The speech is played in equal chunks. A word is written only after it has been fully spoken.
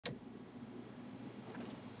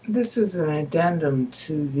This is an addendum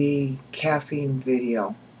to the caffeine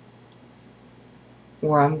video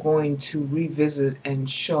where I'm going to revisit and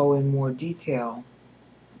show in more detail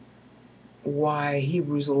why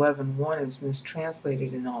Hebrews 11:1 is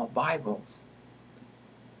mistranslated in all Bibles.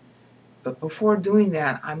 But before doing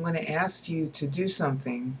that, I'm going to ask you to do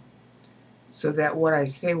something so that what I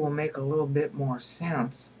say will make a little bit more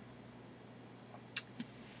sense.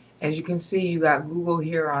 As you can see, you got Google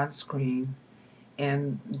here on screen,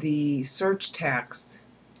 and the search text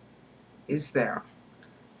is there.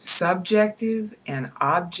 Subjective and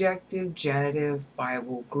objective genitive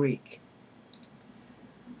Bible Greek.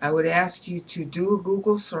 I would ask you to do a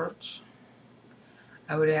Google search.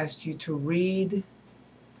 I would ask you to read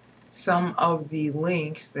some of the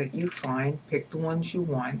links that you find. Pick the ones you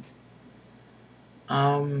want.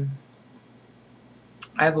 I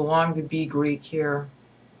belong to Be Greek here,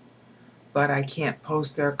 but I can't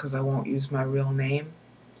post there because I won't use my real name.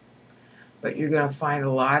 But you're going to find a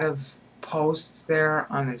lot of posts there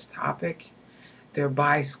on this topic. They're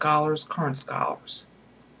by scholars, current scholars,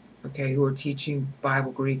 okay, who are teaching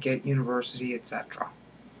Bible Greek at university, etc.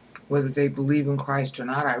 Whether they believe in Christ or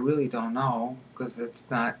not, I really don't know, because it's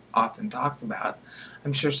not often talked about.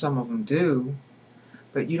 I'm sure some of them do,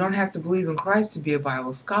 but you don't have to believe in Christ to be a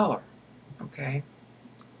Bible scholar, okay?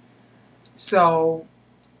 So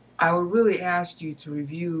I would really ask you to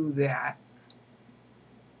review that,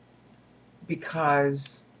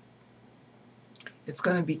 because it's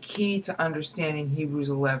going to be key to understanding Hebrews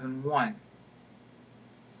 11:1.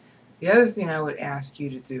 The other thing I would ask you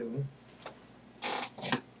to do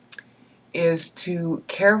is to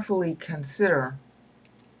carefully consider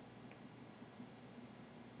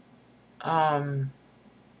um,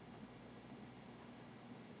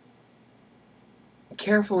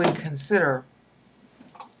 carefully consider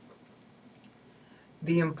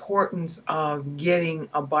the importance of getting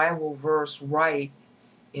a Bible verse right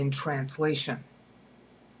in translation.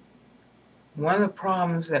 One of the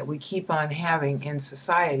problems that we keep on having in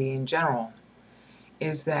society in general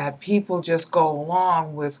is that people just go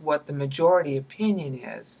along with what the majority opinion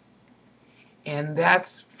is. And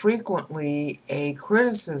that's frequently a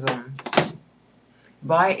criticism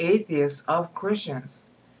by atheists of Christians,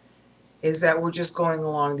 is that we're just going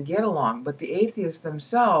along to get along. But the atheists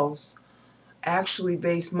themselves actually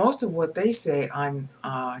base most of what they say on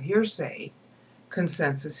hearsay,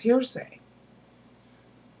 consensus hearsay.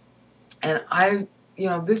 And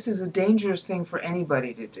this is a dangerous thing for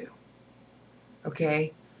anybody to do.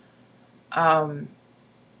 Okay?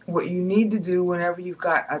 What you need to do whenever you've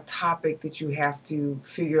got a topic that you have to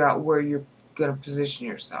figure out where you're going to position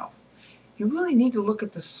yourself, you really need to look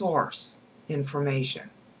at the source information.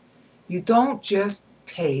 You don't just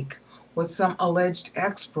take what some alleged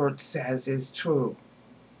expert says is true.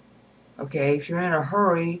 Okay? If you're in a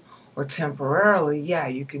hurry or temporarily, yeah,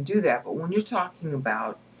 you can do that. But when you're talking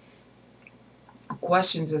about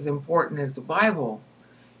questions as important as the Bible,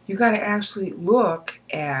 you got to actually look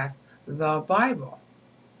at the Bible,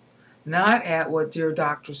 not at what dear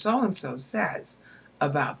Dr. So-and-so says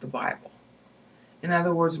about the Bible. In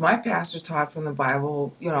other words, my pastor taught from the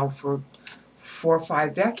Bible, for 4 or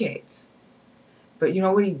 5 decades. But you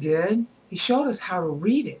know what he did? He showed us how to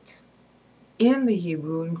read it in the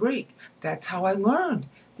Hebrew and Greek. That's how I learned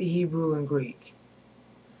the Hebrew and Greek.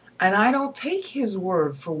 And I don't take his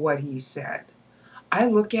word for what he said. I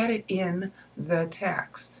look at it in the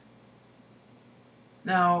text.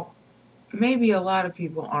 Now, maybe a lot of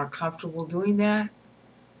people aren't comfortable doing that,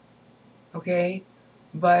 okay?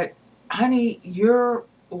 But, honey, your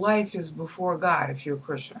life is before God if you're a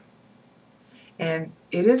Christian. And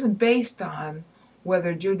it isn't based on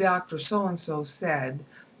whether your doctor so-and-so said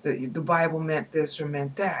that the Bible meant this or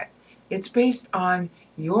meant that. It's based on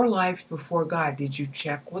your life before God. Did you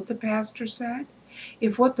check what the pastor said?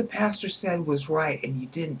 If what the pastor said was right and you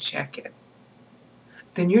didn't check it,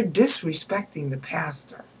 then you're disrespecting the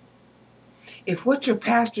pastor. If what your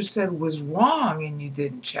pastor said was wrong and you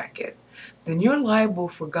didn't check it, then you're liable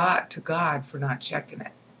to God for not checking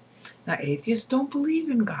it. Now, atheists don't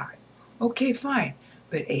believe in God. Okay, fine.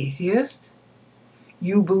 But atheists,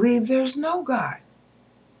 you believe there's no God.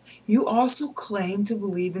 You also claim to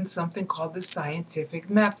believe in something called the scientific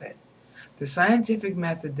method. The scientific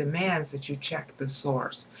method demands that you check the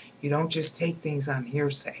source. You don't just take things on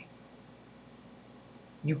hearsay.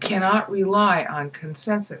 You cannot rely on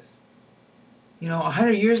consensus.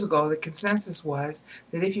 100 years ago, the consensus was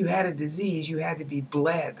that if you had a disease, you had to be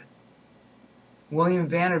bled. William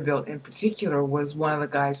Vanderbilt, in particular, was one of the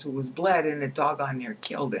guys who was bled, and it doggone near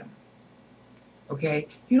killed him. Okay?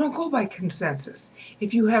 You don't go by consensus.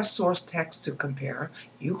 If you have source text to compare,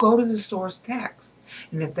 you go to the source text.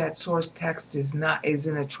 And if that source text is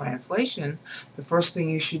in a translation, the first thing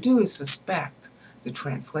you should do is suspect the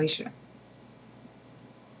translation.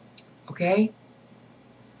 Okay?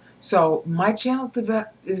 So my channel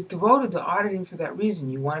is devoted to auditing for that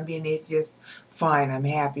reason. You want to be an atheist? Fine, I'm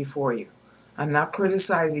happy for you. I'm not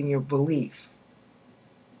criticizing your belief.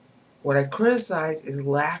 What I criticize is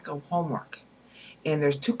lack of homework. And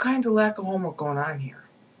there's two kinds of lack of homework going on here.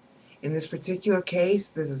 In this particular case,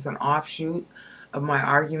 this is an offshoot of my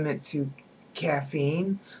argument to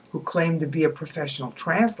Cafeeine, who claimed to be a professional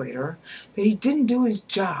translator, but he didn't do his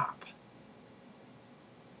job.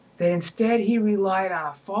 That instead he relied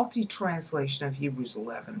on a faulty translation of Hebrews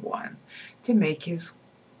 11:1 to make his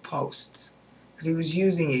posts. Because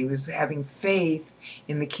he was having faith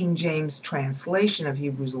in the King James translation of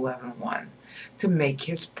Hebrews 11:1 to make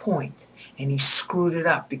his point. And he screwed it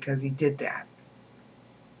up because he did that.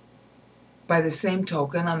 By the same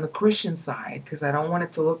token, on the Christian side, because I don't want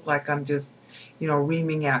it to look like I'm just,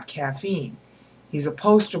 reaming out Cafeeine. He's a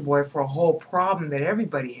poster boy for a whole problem that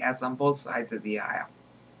everybody has on both sides of the aisle.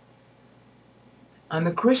 On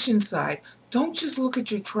the Christian side, don't just look at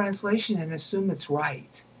your translation and assume it's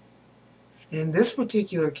right. And in this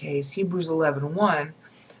particular case, Hebrews 11:1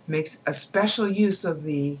 makes a special use of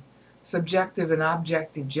the subjective and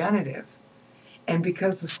objective genitive. And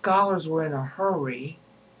because the scholars were in a hurry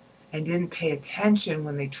and didn't pay attention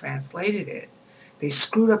when they translated it, they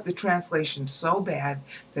screwed up the translation so bad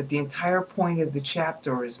that the entire point of the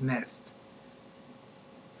chapter is missed.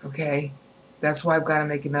 Okay? That's why I've got to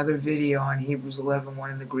make another video on Hebrews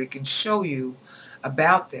 11:1 in the Greek and show you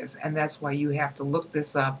about this. And that's why you have to look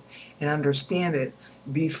this up and understand it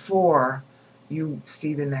before you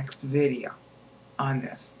see the next video on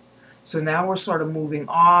this. So now we're sort of moving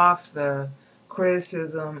off the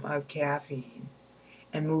criticism of Cafeeine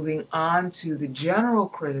and moving on to the general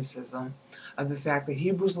criticism of the fact that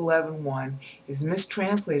Hebrews 11:1 is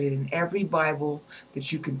mistranslated in every Bible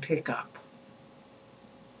that you can pick up.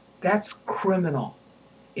 That's criminal.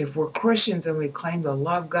 If we're Christians and we claim to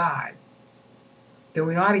love God, then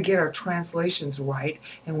we ought to get our translations right,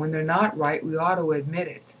 and when they're not right, we ought to admit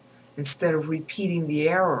it instead of repeating the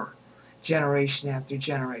error generation after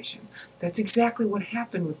generation. That's exactly what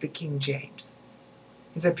happened with the King James.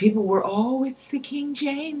 Is that people were, oh, it's the King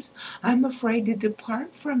James. I'm afraid to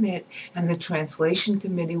depart from it. And the translation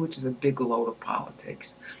committee, which is a big load of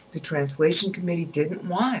politics, the translation committee didn't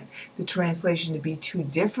want the translation to be too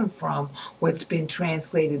different from what's been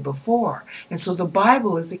translated before. And so the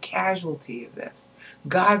Bible is a casualty of this.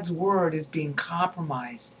 God's word is being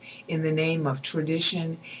compromised in the name of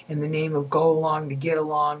tradition, in the name of go along to get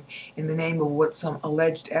along, in the name of what some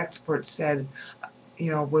alleged experts said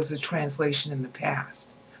was the translation in the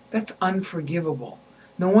past. That's unforgivable.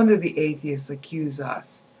 No wonder the atheists accuse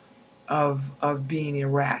us of being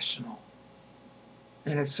irrational.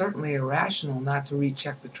 And it's certainly irrational not to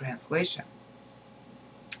recheck the translation,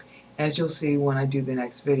 as you'll see when I do the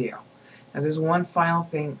next video. Now there's one final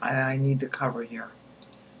thing that I need to cover here.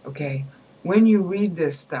 Okay? When you read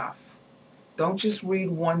this stuff, don't just read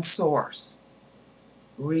one source.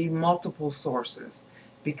 Read multiple sources,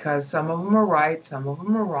 because some of them are right, some of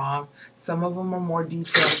them are wrong, some of them are more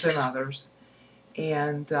detailed than others,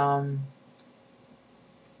 and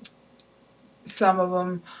some of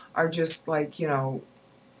them are just like,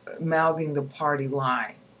 mouthing the party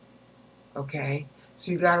line. Okay?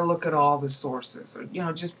 So you got to look at all the sources, or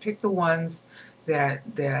just pick the ones that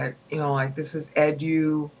like this is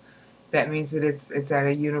edu, that means that it's at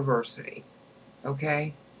a university.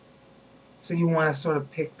 Okay? So you want to sort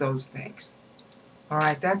of pick those things. All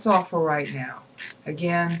right, that's all for right now.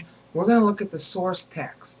 Again, we're going to look at the source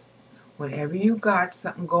text. Whenever you got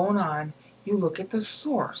something going on, you look at the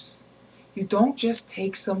source. You don't just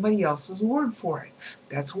take somebody else's word for it.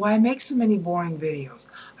 That's why I make so many boring videos.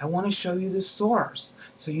 I want to show you the source,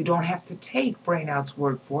 so you don't have to take Brainout's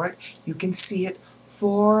word for it. You can see it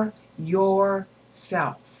for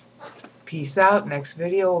yourself. Peace out. Next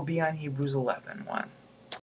video will be on Hebrews 11:1.